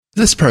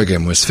This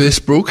program was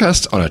first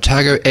broadcast on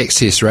Otago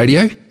Access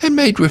Radio and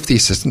made with the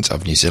assistance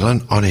of New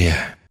Zealand On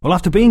Air. Well,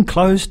 after being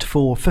closed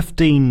for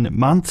 15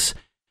 months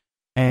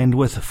and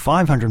with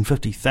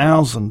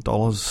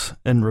 $550,000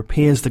 in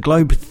repairs, the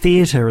Globe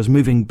Theatre is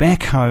moving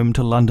back home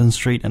to London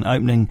Street and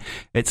opening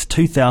its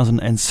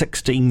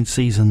 2016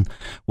 season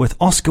with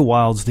Oscar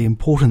Wilde's The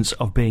Importance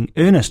of Being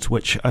Earnest,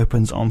 which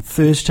opens on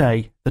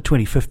Thursday, the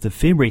 25th of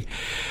February.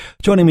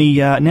 Joining me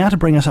now to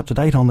bring us up to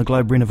date on the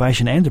Globe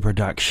renovation and the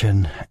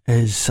production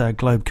is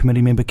Globe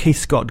committee member Keith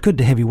Scott. Good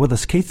to have you with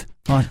us, Keith.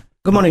 Hi.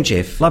 Good morning,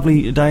 Jeff.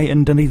 Lovely day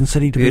in Dunedin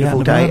City to be out and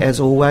about. Beautiful day, as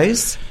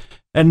always.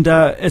 And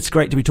it's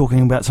great to be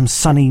talking about some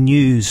sunny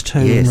news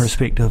too, yes, in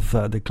respect of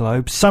the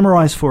Globe.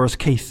 Summarise for us,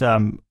 Keith,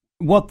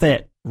 what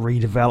that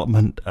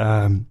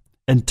redevelopment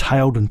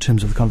entailed in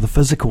terms of the kind of the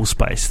physical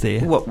space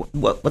there.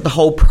 What the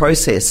whole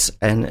process,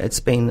 and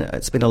it's been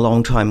a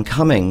long time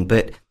coming,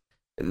 but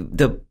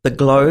the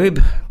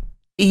Globe,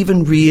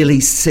 even really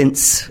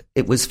since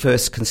it was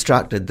first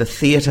constructed, the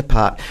theatre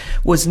part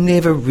was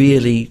never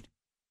really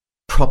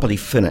properly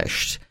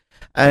finished.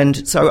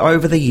 And so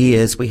over the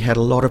years, we had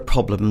a lot of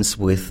problems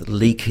with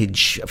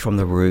leakage from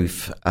the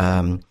roof,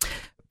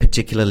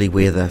 particularly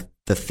where the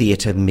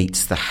theatre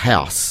meets the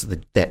house,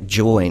 that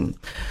join.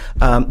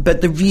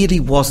 But there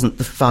really wasn't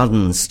the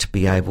funds to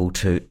be able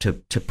to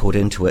put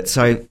into it.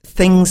 So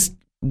things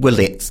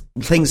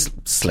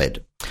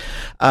slid.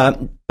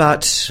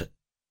 But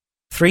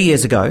 3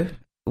 years ago,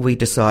 we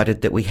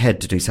decided that we had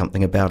to do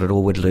something about it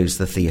or we'd lose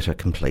the theatre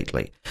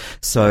completely.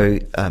 So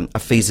a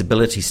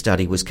feasibility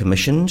study was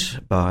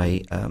commissioned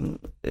by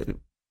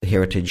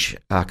Heritage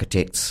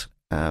Architects,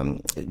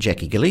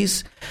 Jackie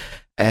Gillies,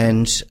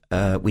 and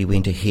we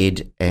went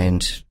ahead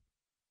and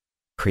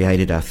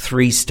created a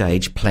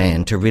 3-stage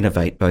plan to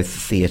renovate both the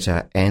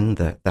theatre and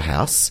the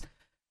house.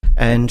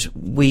 And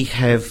we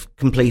have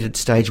completed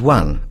stage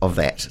 1 of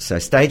that. So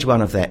stage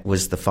 1 of that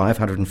was the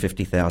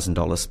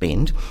 $550,000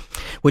 spend,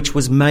 which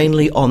was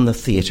mainly on the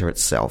theatre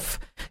itself.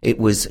 It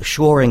was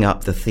shoring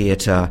up the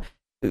theatre,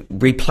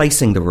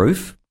 replacing the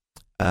roof,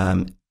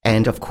 and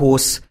of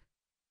course,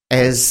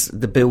 as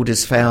the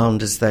builders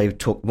found as they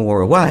took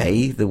more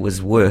away, there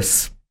was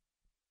worse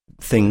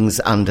things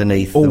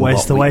underneath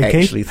Always than what the we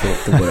way, actually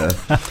thought there were.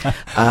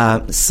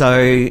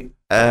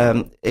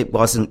 It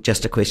wasn't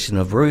just a question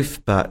of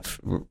roof, but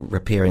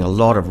repairing a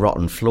lot of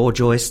rotten floor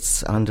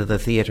joists under the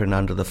theatre and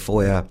under the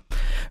foyer,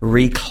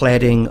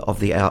 recladding of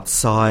the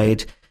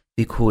outside,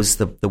 because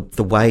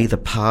the way the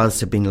paths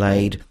had been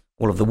laid,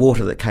 all of the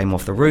water that came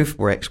off the roof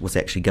was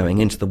actually going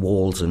into the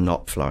walls and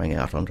not flowing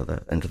out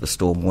into the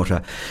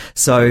stormwater.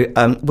 So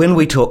when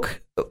we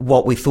took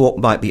what we thought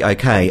might be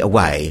okay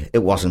away,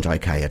 it wasn't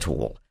okay at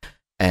all,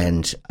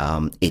 and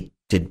it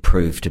did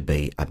prove to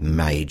be a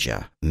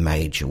major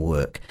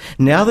work.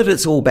 Now that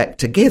it's all back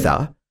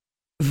together,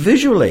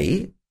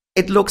 visually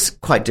it looks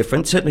quite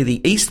different. Certainly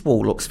the east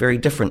wall looks very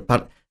different,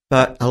 but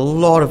a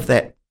lot of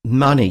that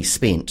money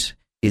spent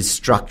is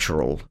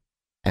structural,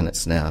 and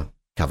it's now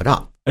covered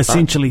up.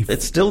 Essentially, but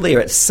it's still there.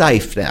 It's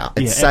safe now.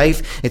 It's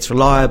safe, it's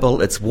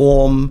reliable, it's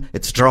warm,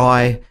 it's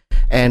dry,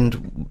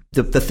 and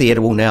the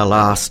theatre will now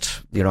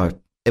last,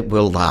 it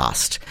will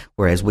last,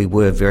 whereas we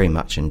were very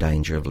much in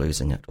danger of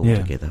losing it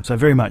altogether. So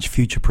very much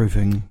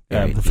future-proofing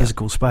the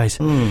physical space.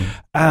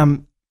 I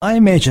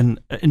imagine,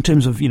 in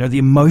terms of the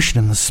emotion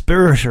and the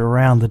spirit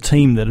around the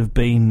team that have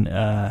been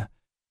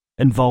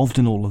involved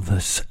in all of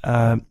this,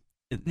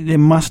 there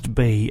must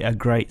be a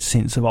great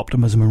sense of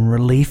optimism and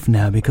relief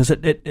now, because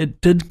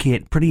it did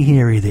get pretty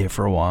hairy there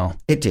for a while.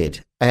 It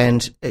did,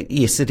 and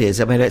yes, it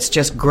is. I mean, it's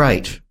just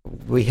great.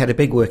 We had a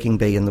big working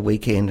bee in the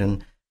weekend,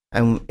 and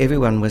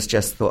everyone was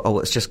just thought,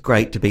 it's just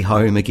great to be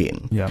home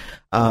again. Yeah.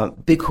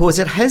 Because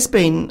it's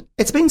been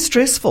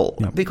stressful,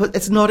 because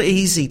it's not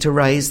easy to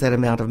raise that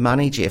amount of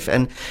money, Jeff,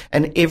 and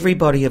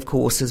everybody, of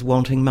course, is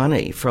wanting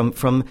money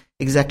from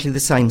exactly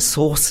the same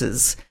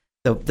sources,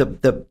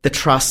 the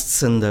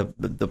trusts and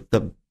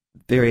the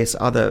various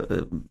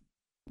other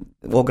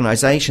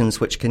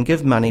organisations which can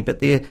give money, but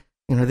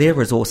their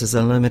resources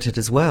are limited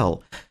as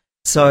well.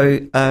 So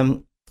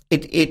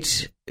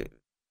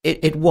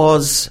it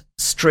was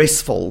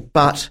stressful,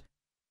 but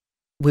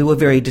we were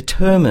very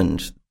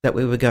determined that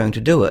we were going to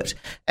do it.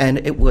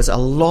 And it was a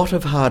lot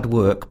of hard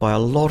work by a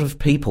lot of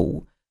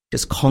people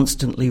just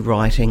constantly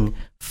writing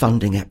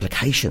funding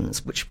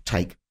applications, which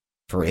take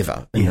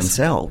forever in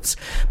themselves.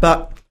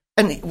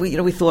 And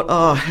we thought,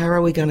 how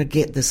are we going to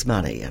get this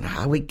money? And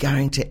are we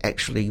going to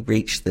actually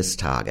reach this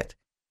target?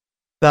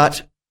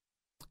 But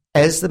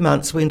as the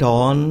months went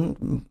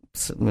on,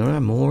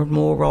 more and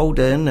more rolled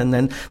in, and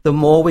then the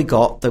more we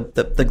got,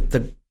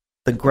 the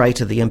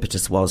greater the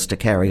impetus was to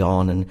carry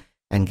on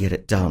and get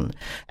it done.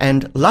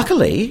 And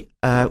luckily,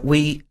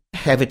 we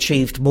have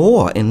achieved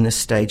more in this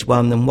stage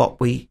 1 than what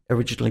we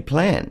originally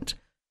planned,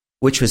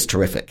 which was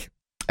terrific.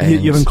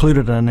 You've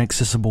included an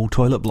accessible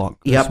toilet block.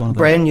 Yep,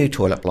 brand new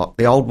toilet block.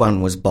 The old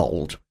one was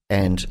bowled,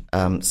 and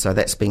so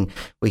that's been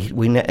we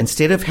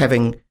instead of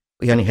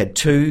we only had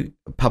 2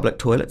 public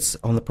toilets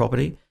on the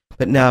property,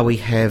 but now we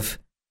have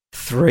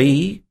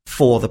 3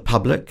 for the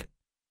public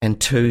and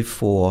 2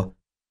 for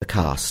the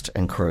cast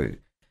and crew.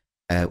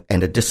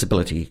 And a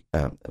disability,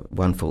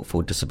 one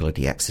for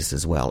disability access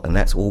as well. And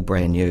that's all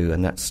brand new,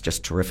 and that's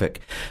just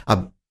terrific.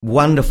 A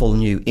wonderful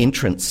new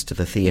entrance to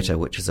the theatre,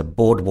 which is a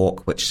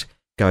boardwalk which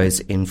goes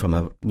in from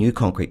a new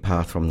concrete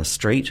path from the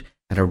street,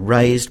 and a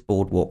raised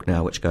boardwalk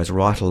now which goes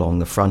right along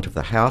the front of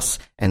the house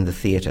and the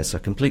theatre. So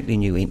a completely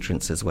new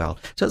entrance as well.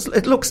 So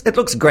it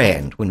looks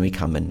grand when we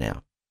come in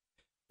now.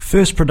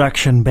 First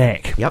production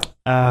back. Yep.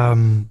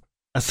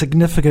 A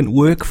significant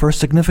work for a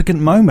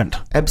significant moment.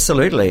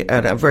 Absolutely,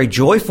 and a very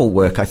joyful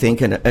work, I think,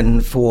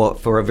 and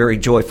for a very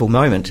joyful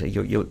moment.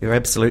 You're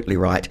absolutely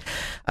right.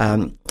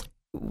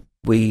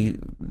 We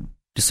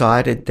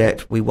decided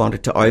that we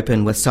wanted to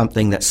open with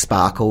something that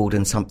sparkled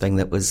and something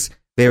that was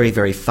very,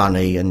 very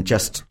funny and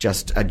just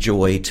a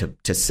joy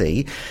to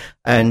see.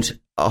 And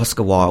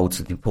Oscar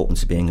Wilde's The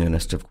Importance of Being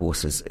Earnest, of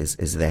course,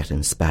 is that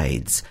in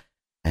spades.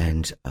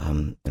 And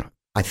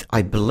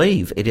I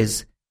believe it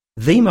is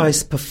the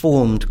most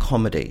performed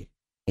comedy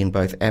in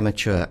both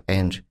amateur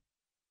and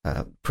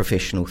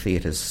professional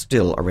theatres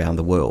still around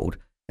the world,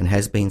 and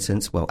has been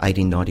since,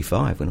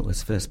 1895 when it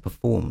was first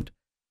performed.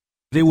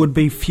 There would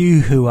be few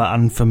who are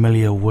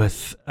unfamiliar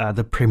with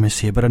the premise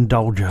here, but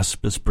indulge us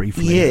just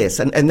briefly. Yes,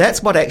 and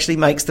that's what actually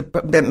makes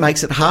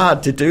it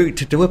hard to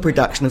do a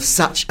production of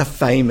such a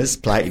famous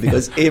play,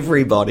 because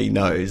everybody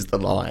knows the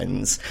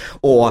lines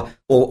or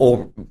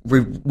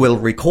will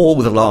recall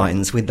the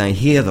lines when they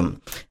hear them,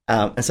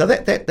 and so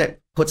that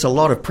puts a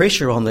lot of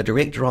pressure on the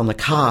director, on the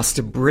cast,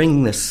 to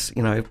bring this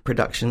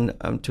production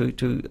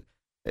to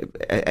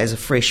as a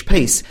fresh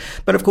piece.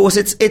 But of course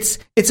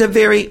it's a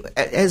very,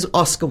 as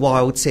Oscar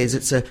Wilde says,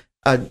 it's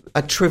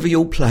a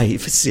trivial play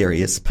for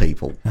serious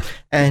people.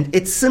 And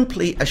it's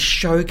simply a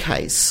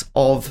showcase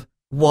of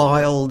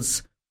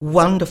Wilde's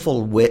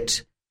wonderful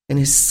wit and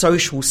his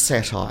social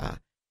satire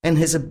and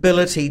his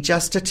ability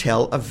just to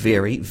tell a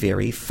very,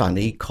 very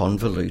funny,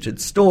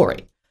 convoluted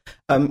story.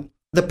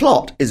 The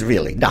plot is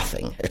really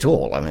nothing at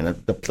all. I mean,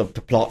 the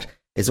plot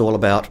is all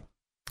about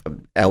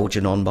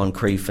Algernon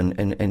Moncrieff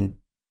and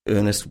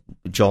Ernest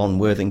John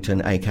Worthington,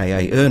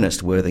 a.k.a.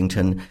 Ernest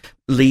Worthington,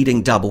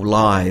 leading double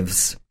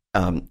lives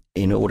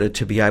in order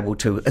to be able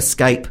to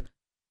escape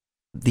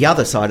the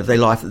other side of their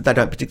life that they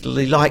don't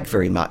particularly like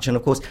very much. And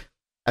of course,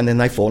 and then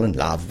they fall in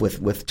love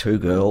with 2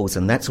 girls,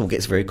 and that all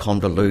gets very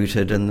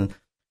convoluted,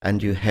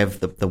 and you have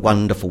the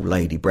wonderful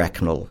Lady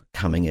Bracknell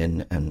coming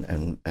in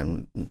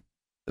and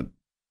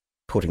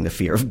putting the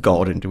fear of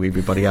God into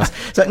everybody else.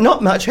 So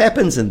not much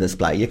happens in this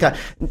play.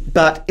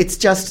 But it's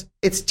just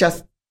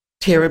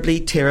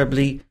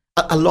terribly,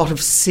 a lot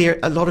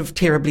of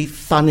terribly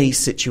funny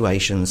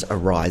situations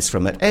arise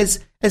from it,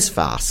 as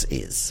farce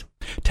is.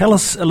 Tell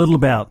us a little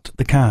about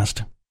the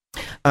cast.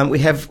 We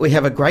have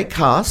a great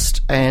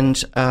cast,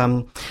 and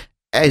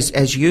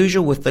as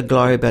usual with the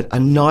Globe, a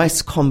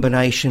nice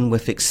combination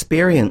with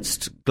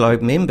experienced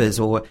Globe members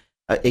or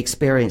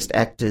experienced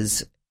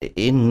actors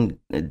in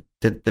the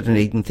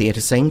Dunedin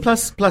theatre scene,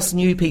 plus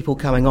new people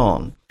coming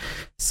on.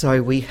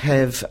 So we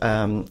have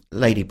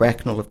Lady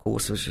Bracknell, of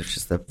course, which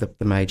is the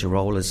major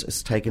role,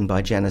 is taken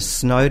by Janice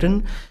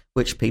Snowden,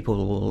 which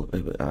people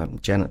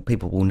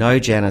will know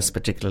Janice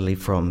particularly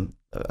from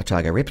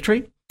Otago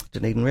Repertory,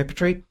 Dunedin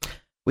Repertory.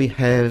 We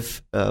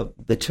have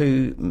the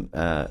 2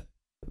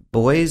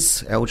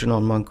 boys,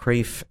 Algernon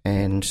Moncrieff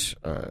and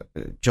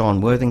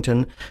John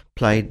Worthington,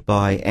 played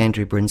by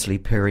Andrew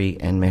Brinsley Perry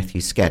and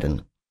Matthew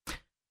Scadden.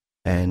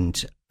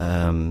 And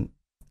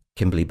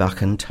Kimberly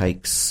Buchan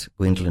takes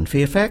Gwendolyn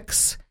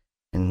Fairfax,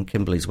 and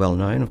Kimberly's well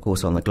known, of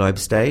course, on the Globe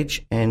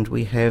stage. And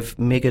we have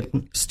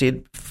Megan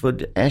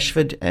Stedman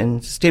Ashford.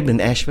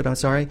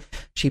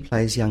 She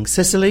plays young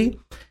Cicely.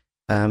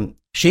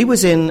 She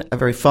was in a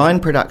very fine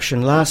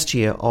production last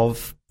year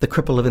of The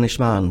Cripple of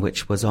Inishmaan,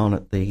 which was on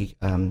at the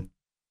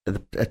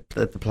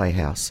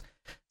Playhouse.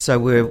 So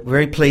we're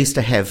very pleased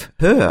to have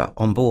her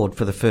on board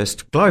for the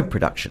first Globe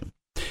production.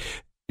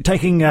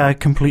 Taking a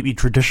completely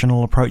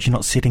traditional approach, you're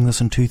not setting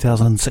this in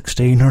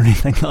 2016 or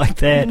anything like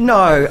that?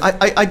 No,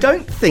 I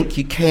don't think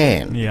you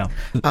can. Yeah.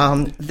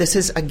 This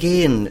is,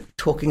 again,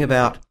 talking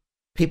about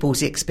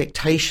people's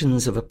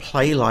expectations of a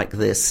play like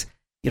this.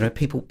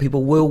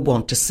 People will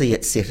want to see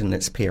it set in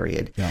its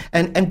period. Yeah.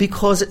 And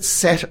because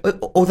it's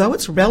although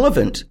it's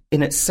relevant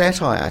in its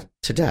satire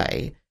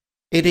today,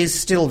 it is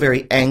still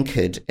very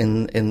anchored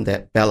in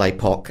that Belle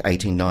Epoque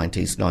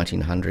 1890s,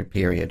 1900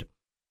 period.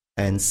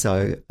 And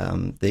so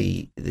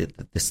the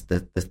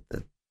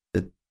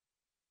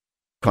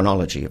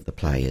chronology of the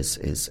play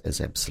is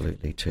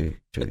absolutely to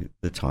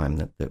the time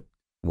that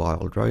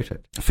Wilde wrote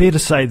it. Fair to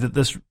say that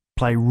this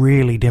play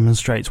really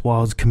demonstrates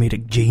Wilde's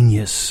comedic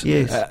genius.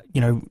 Yes.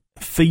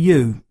 For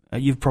you,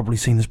 you've probably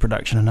seen this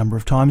production a number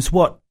of times.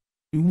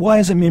 Why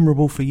is it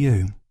memorable for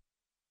you?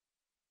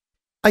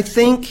 I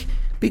think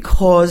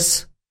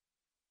because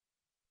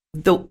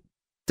the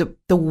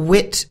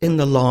wit in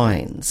the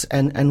lines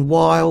and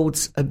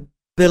Wilde's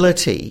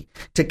ability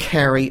to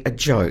carry a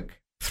joke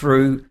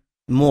through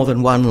more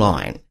than one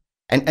line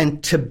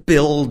and to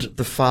build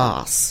the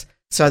farce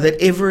so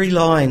that every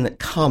line that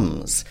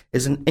comes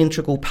is an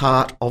integral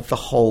part of the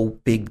whole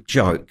big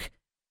joke,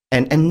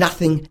 and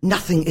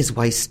nothing is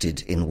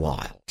wasted in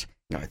Wild.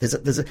 No,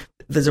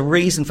 there's a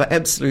reason for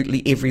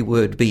absolutely every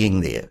word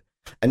being there.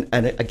 And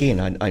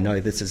again, I know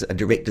this is a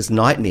director's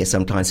nightmare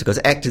sometimes because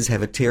actors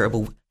have a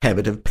terrible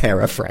habit of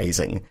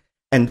paraphrasing.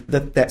 And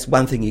that's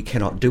one thing you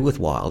cannot do with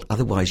Wild.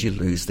 Otherwise, you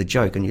lose the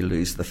joke and you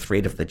lose the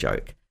thread of the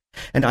joke.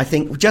 And I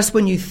think just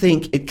when you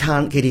think it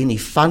can't get any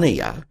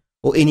funnier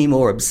or any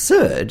more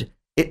absurd,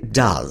 it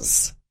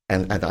does.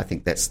 And I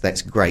think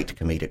that's great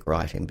comedic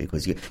writing,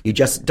 because you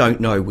just don't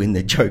know when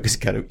the joke is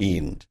going to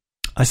end.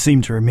 I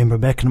seem to remember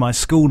back in my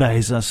school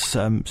days us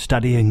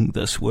studying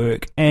this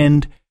work,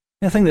 and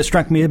the thing that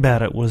struck me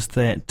about it was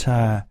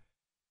that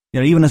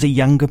even as a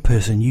younger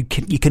person, you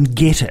can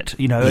get it.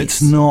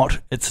 Yes.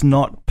 It's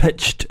not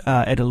pitched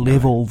at a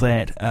level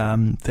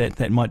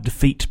that might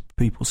defeat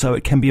people, so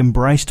it can be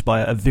embraced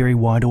by a very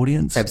wide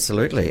audience.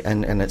 Absolutely,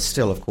 and it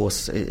still, of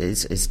course,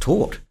 is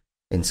taught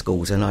in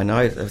schools. And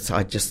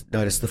I just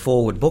noticed the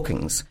forward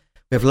bookings.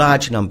 We have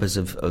large numbers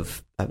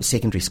of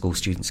secondary school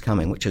students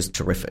coming, which is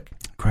terrific.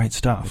 Great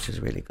stuff. Which is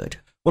really good.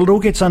 Well, it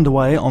all gets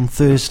underway on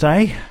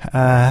Thursday,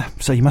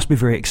 so you must be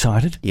very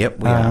excited. Yep,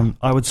 we are.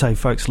 I would say,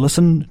 folks,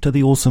 listen to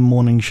the Awesome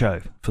Morning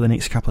Show for the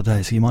next couple of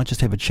days. So you might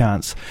just have a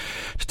chance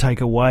to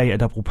take away a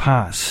double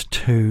pass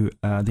to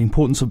The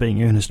Importance of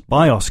Being Earnest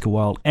by Oscar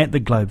Wilde at the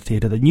Globe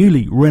Theatre, the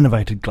newly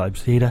renovated Globe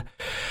Theatre.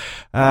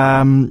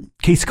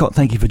 Keith Scott,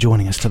 thank you for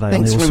joining us today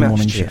on the Awesome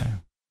Morning Show.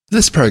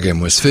 This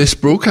program was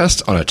first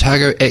broadcast on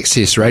Otago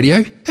Access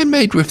Radio and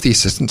made with the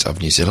assistance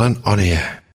of New Zealand On Air.